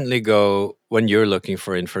currently go when you're looking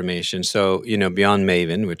for information? So beyond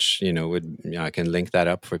Maven, which I can link that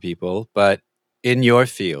up for people, but in your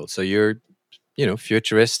field, so you're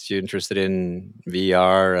futurist, you're interested in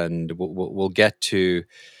VR, and we'll get to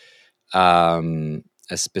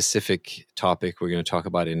a specific topic we're going to talk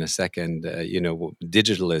about in a second,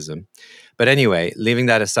 digitalism. But anyway, leaving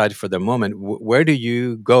that aside for the moment, where do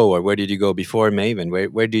you go, or where did you go before Maven?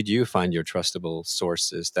 Where did you find your trustable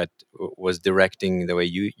sources that was directing the way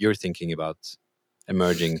you're thinking about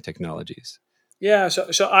emerging technologies? Yeah,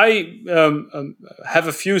 so I have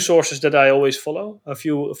a few sources that I always follow, a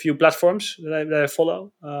few platforms that I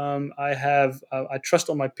follow. I trust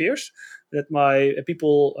on my peers, that my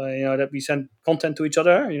people that we send content to each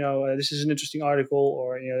other. This is an interesting article,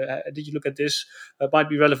 or did you look at this? It might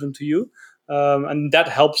be relevant to you, and that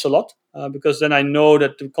helps a lot because then I know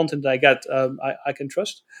that the content that I get I can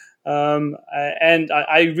trust. And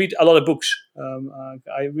I read a lot of books.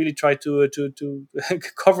 I really try to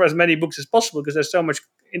cover as many books as possible because there's so much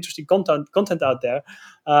interesting content out there.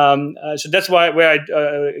 So that's where I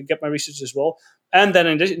get my research as well. And then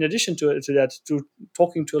in addition to that, to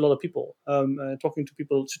talking to a lot of people, talking to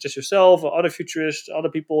people such as yourself, or other futurists, other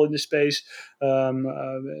people in this space,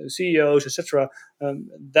 CEOs, etc.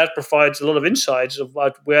 That provides a lot of insights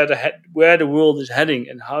about where the world is heading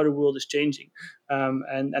and how the world is changing.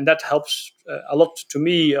 And that helps a lot to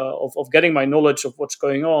me of getting my knowledge of what's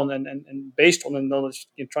going on, and based on the knowledge,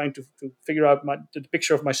 trying to figure out the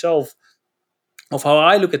picture of myself, of how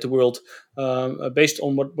I look at the world, based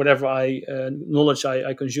on whatever knowledge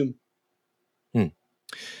I consume.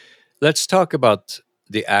 Let's talk about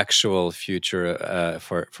the actual future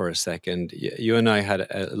for a second. You and I had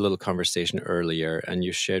a little conversation earlier, and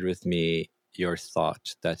you shared with me your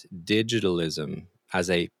thought that digitalism as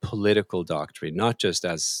a political doctrine, not just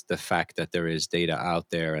as the fact that there is data out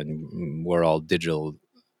there and we're all digital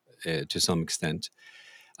to some extent,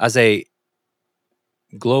 as a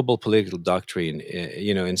global political doctrine,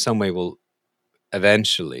 in some way will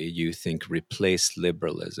eventually, you think, replace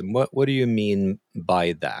liberalism. What do you mean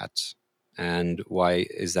by that? And why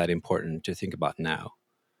is that important to think about now?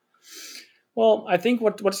 Well, I think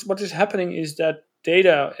what is happening is that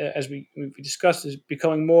data, as we discussed, is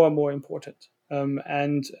becoming more and more important.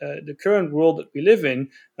 And the current world that we live in,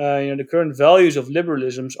 the current values of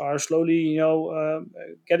liberalisms are slowly,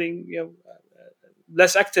 getting,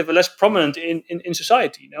 less active and less prominent in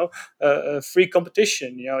society. Free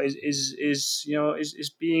competition,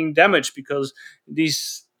 is being damaged because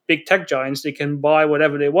these big tech giants, they can buy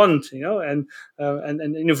whatever they want, and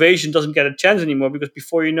innovation doesn't get a chance anymore because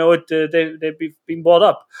before you know it, they've been bought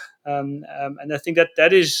up. And I think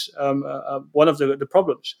that is one of the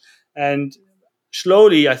problems. And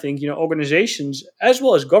slowly, I think organizations as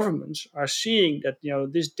well as governments are seeing that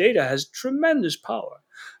this data has tremendous power.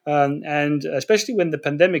 And especially when the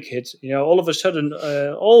pandemic hit, all of a sudden,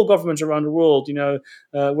 all governments around the world,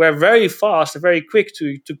 were very fast and very quick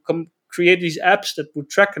to create these apps that would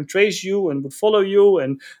track and trace you and would follow you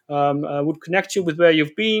and would connect you with where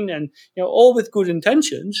you've been, and all with good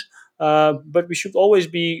intentions. But we should always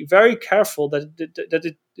be very careful that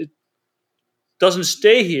it doesn't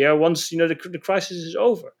stay here once the crisis is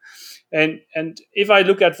over. And if I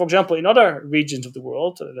look at, for example, in other regions of the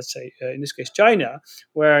world, let's say in this case China,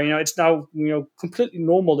 where it's now completely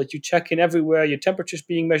normal that you check in everywhere, your temperature is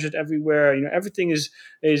being measured everywhere, everything is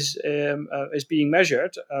being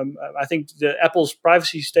measured. I think the Apple's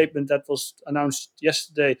privacy statement that was announced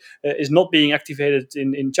yesterday is not being activated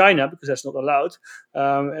in China because that's not allowed.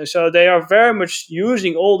 So they are very much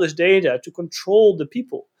using all this data to control the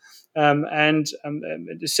people. And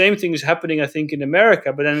the same thing is happening, I think, in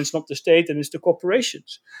America, but then it's not the state and it's the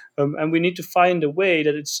corporations. And we need to find a way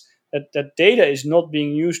that that data is not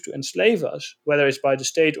being used to enslave us, whether it's by the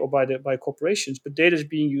state or by corporations, but data is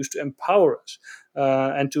being used to empower us.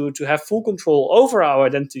 And to have full control over our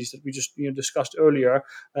identities that we just discussed earlier.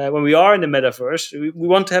 When we are in the metaverse, we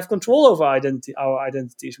want to have control over our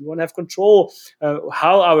identities. We want to have control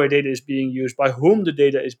how our data is being used, by whom the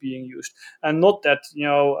data is being used, and not that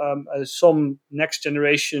some next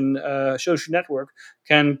generation social network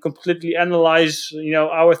can completely analyze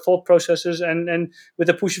our thought processes and with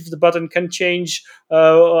a push of the button can change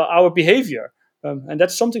our behavior. And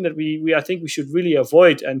that's something that I think we should really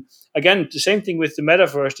avoid. And again, the same thing with the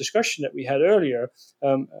metaverse discussion that we had earlier.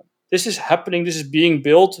 This is happening. This is being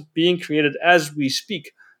built, being created as we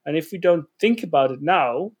speak. And if we don't think about it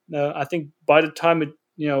now, I think by the time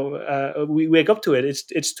we wake up to it,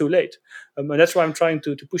 it's too late. And that's why I'm trying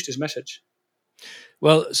to push this message.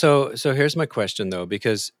 Well, so here's my question though,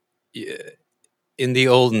 because in the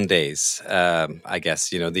olden days, I guess,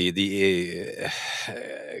 the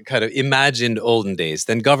kind of imagined olden days,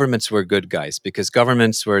 then governments were good guys because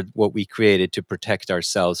governments were what we created to protect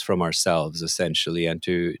ourselves from ourselves, essentially, and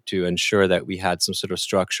to ensure that we had some sort of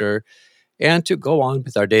structure and to go on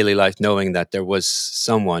with our daily life knowing that there was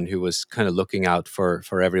someone who was kind of looking out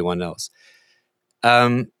for everyone else.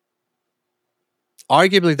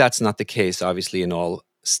 Arguably, that's not the case, obviously, in all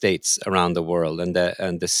states around the world, and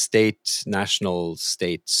the national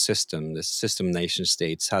state system, the system nation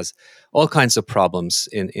states, has all kinds of problems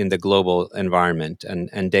in the global environment,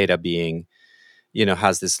 and data being,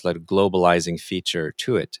 has this like globalizing feature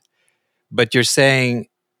to it. But you're saying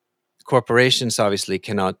corporations obviously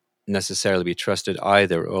cannot necessarily be trusted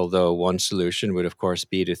either, although one solution would of course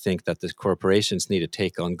be to think that the corporations need to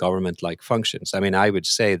take on government-like functions. I mean, I would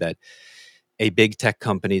say that a big tech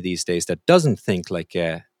company these days that doesn't think like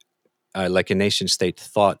a nation state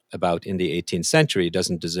thought about in the 18th century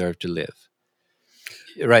doesn't deserve to live.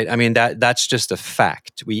 Right? I mean, that's just a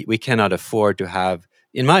fact. We cannot afford to have,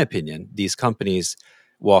 in my opinion, these companies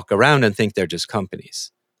walk around and think they're just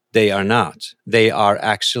companies. They are not. They are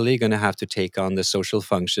actually going to have to take on the social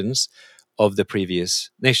functions of the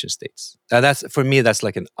previous nation states. Now, that's, for me, that's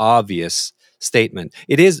like an obvious statement.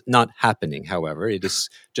 It is not happening, however. It is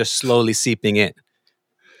just slowly seeping in.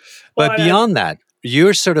 But beyond that,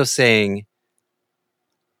 you're sort of saying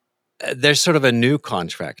there's sort of a new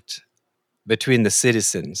contract between the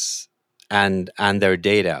citizens and their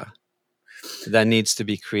data that needs to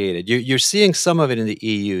be created. You're seeing some of it in the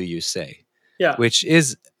EU, you say, which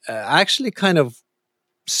is actually kind of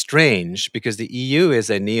strange because the EU is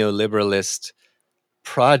a neoliberalist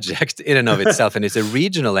project in and of itself, and it's a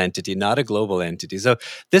regional entity, not a global entity. So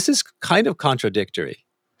this is kind of contradictory.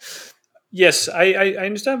 Yes, I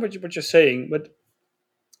understand what you're saying, but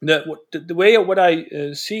the way what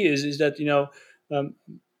I see is that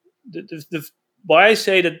why I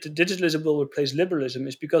say that the digitalism will replace liberalism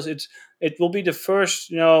is because it will be the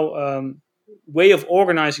first way of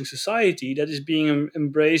organizing society that is being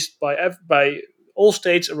embraced by all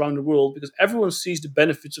states around the world, because everyone sees the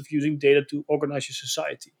benefits of using data to organize your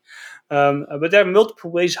society. But there are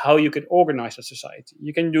multiple ways how you can organize a society.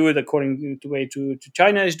 You can do it according to the way to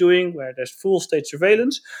China is doing, where there's full state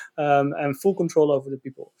surveillance and full control over the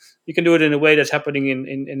people. You can do it in a way that's happening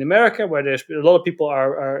in America, where there's a lot of people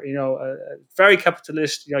are very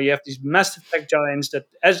capitalist. You have these massive tech giants that,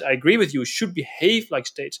 as I agree with you, should behave like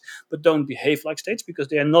states, but don't behave like states because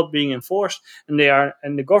they are not being enforced, and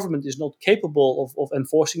the government is not capable of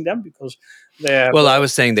enforcing them because they are. Well, I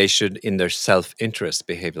was saying they should, in their self-interest,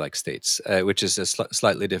 behave like states, which is a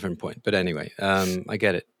slightly different point. But anyway, I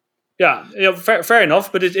get it. Yeah, fair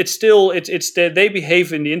enough. But it's still they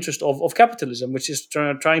behave in the interest of capitalism, which is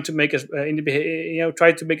trying to make us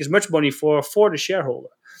try to make as much money for the shareholder.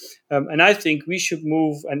 And I think we should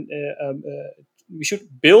move and we should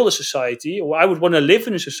build a society, or I would want to live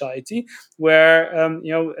in a society where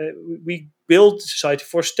we build society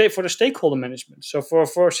for the stakeholder management. So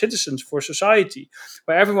for citizens, for society,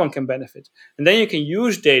 where everyone can benefit. And then you can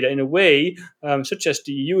use data in a way such as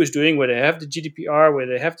the EU is doing, where they have the GDPR, where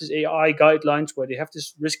they have this AI guidelines, where they have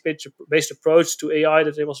this risk-based approach to AI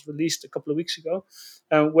that was released a couple of weeks ago,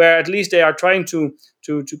 where at least they are trying to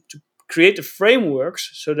create the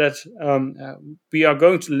frameworks so that we are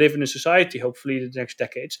going to live in a society, hopefully in the next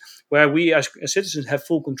decades, where we as citizens have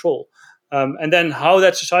full control. And then how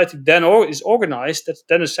that society then is organized, that's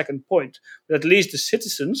then a second point. But at least the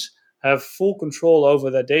citizens have full control over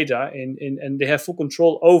their data and they have full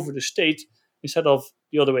control over the state instead of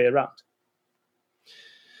the other way around.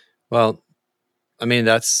 Well, I mean,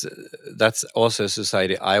 that's also a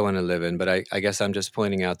society I want to live in, but I guess I'm just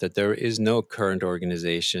pointing out that there is no current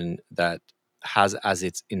organization that has as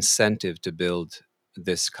its incentive to build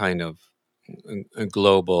this kind of a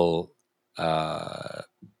global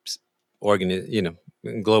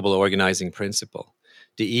global organizing principle.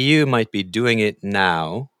 The EU might be doing it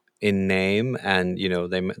now in name, and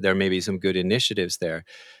there may be some good initiatives there,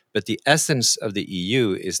 but the essence of the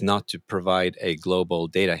EU is not to provide a global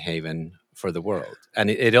data haven for the world, and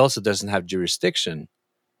it also doesn't have jurisdiction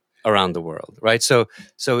around the world, right? So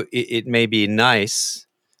it may be nice,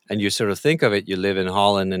 and you sort of think of it, you live in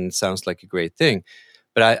Holland and it sounds like a great thing,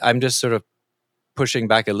 but I'm just sort of pushing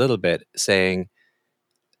back a little bit, saying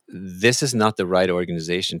this is not the right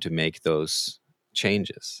organization to make those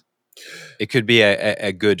changes. It could be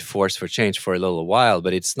a good force for change for a little while,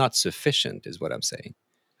 but it's not sufficient, is what I'm saying.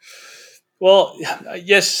 Well,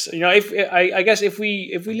 yes, I guess if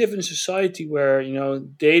we live in a society where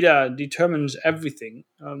data determines everything,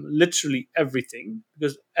 literally everything,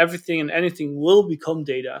 because everything and anything will become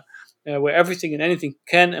data, where everything and anything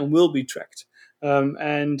can and will be tracked. I'm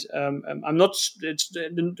not.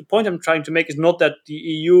 The point I'm trying to make is not that the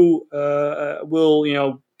EU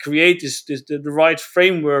will create the right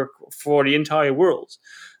framework for the entire world.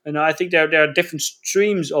 And I think there are different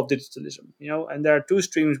streams of digitalism, and there are two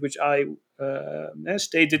streams which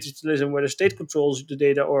state digitalism, where the state controls the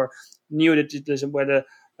data, or neo-digitalism, where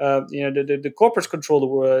the corporates control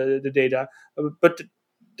the data. But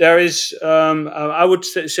there is, I would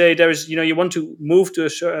say, there is, you want to move to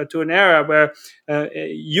an era where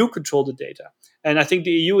you control the data. And I think the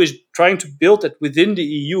EU is trying to build that within the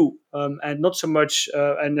EU, and not so much,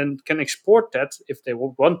 and then can export that if they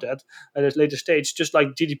want that at a later stage. Just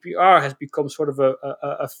like GDPR has become sort of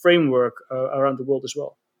a framework around the world as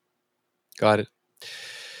well. Got it.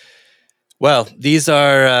 Well, these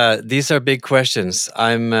are big questions.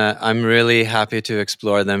 I'm really happy to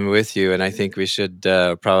explore them with you, and I think we should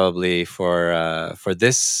probably for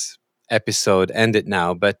this episode end it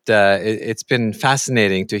now. But it's been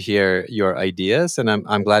fascinating to hear your ideas, and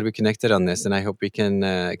I'm glad we connected on this, and I hope we can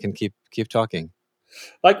keep talking.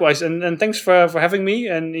 Likewise, and thanks for having me.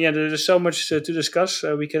 And there's so much to discuss.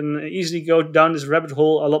 We can easily go down this rabbit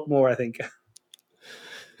hole a lot more, I think.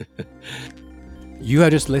 You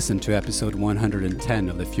have just listened to episode 110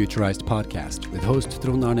 of the Futurized podcast with host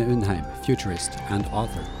Trond Arne Undheim, futurist and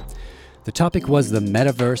author. The topic was the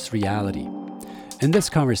metaverse reality. In this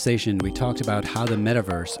conversation, we talked about how the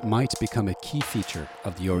metaverse might become a key feature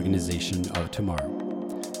of the organization of tomorrow.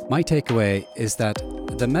 My takeaway is that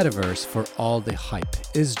the metaverse, for all the hype,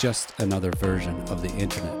 is just another version of the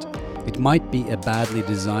internet. It might be a badly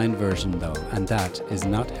designed version though, and that is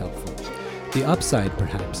not helpful. The upside,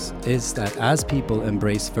 perhaps, is that as people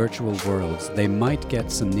embrace virtual worlds, they might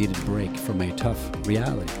get some needed break from a tough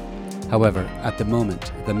reality. However, at the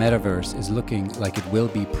moment, the metaverse is looking like it will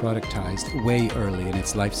be productized way early in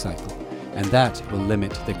its life cycle, and that will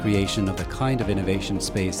limit the creation of the kind of innovation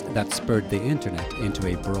space that spurred the internet into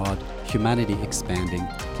a broad, humanity-expanding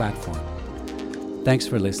platform. Thanks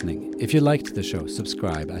for listening. If you liked the show,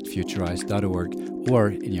 subscribe at futurized.org or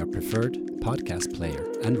in your preferred podcast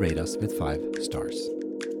player and rate us with 5 stars.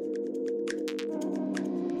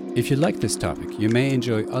 If you like this topic, you may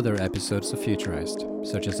enjoy other episodes of Futurized,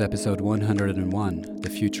 such as episode 101, The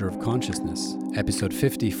Future of Consciousness, episode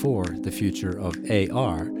 54, The Future of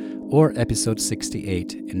AR, or episode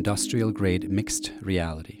 68, Industrial Grade Mixed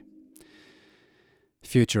Reality.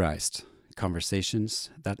 Futurized, conversations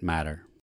that matter.